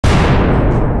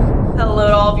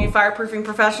all of you fireproofing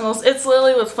professionals, it's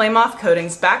Lily with Flame Off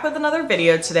Coatings back with another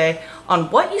video today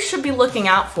on what you should be looking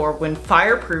out for when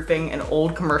fireproofing an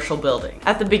old commercial building.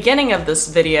 At the beginning of this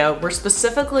video, we're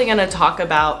specifically going to talk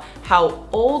about how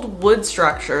old wood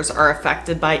structures are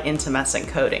affected by intumescent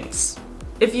coatings.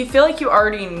 If you feel like you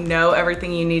already know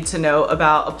everything you need to know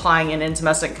about applying an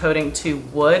intumescent coating to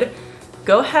wood,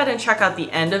 go ahead and check out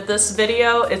the end of this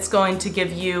video. It's going to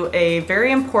give you a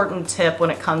very important tip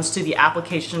when it comes to the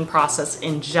application process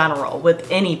in general with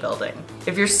any building.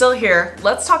 If you're still here,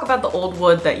 let's talk about the old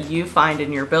wood that you find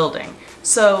in your building.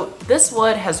 So this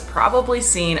wood has probably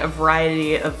seen a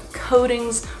variety of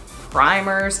coatings,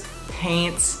 primers,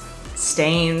 paints,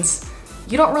 stains.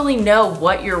 You don't really know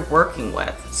what you're working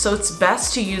with, so it's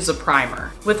best to use a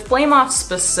primer. With Flame Off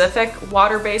specific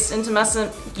water-based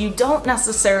intumescent, you don't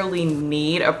necessarily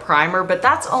need a primer, but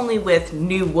that's only with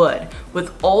new wood.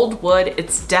 With old wood,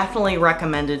 it's definitely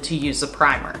recommended to use a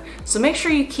primer. So make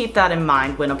sure you keep that in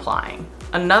mind when applying.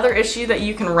 Another issue that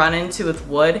you can run into with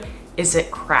wood is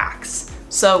it cracks.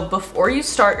 So before you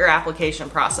start your application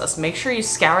process, make sure you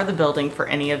scour the building for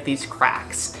any of these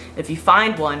cracks. If you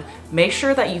find one, make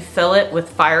sure that you fill it with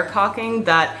fire caulking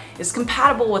that is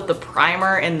compatible with the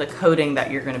primer and the coating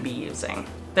that you're going to be using.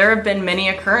 There have been many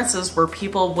occurrences where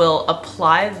people will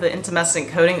apply the intumescent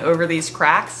coating over these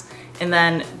cracks and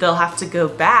then they'll have to go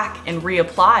back and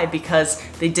reapply because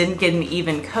they didn't get an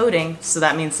even coating, so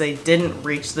that means they didn't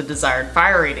reach the desired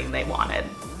fire rating they wanted.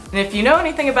 And if you know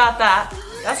anything about that,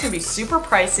 that's gonna be super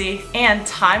pricey and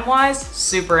time-wise,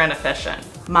 super inefficient.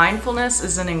 Mindfulness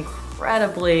is an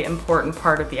incredibly important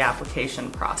part of the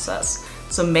application process,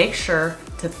 so make sure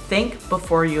to think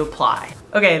before you apply.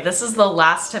 Okay, this is the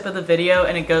last tip of the video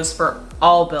and it goes for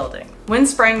all building. When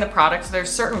spraying the product, there's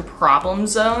certain problem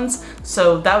zones,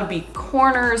 so that would be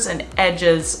corners and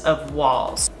edges of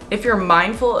walls. If you're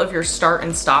mindful of your start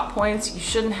and stop points, you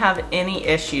shouldn't have any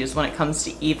issues when it comes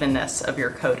to evenness of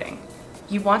your coating.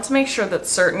 You want to make sure that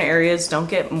certain areas don't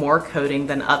get more coating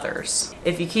than others.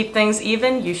 If you keep things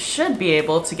even, you should be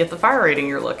able to get the fire rating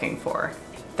you're looking for.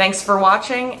 Thanks for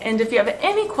watching, and if you have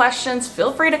any questions,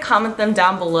 feel free to comment them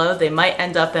down below. They might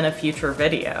end up in a future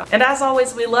video. And as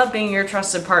always, we love being your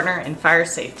trusted partner in fire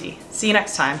safety. See you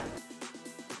next time.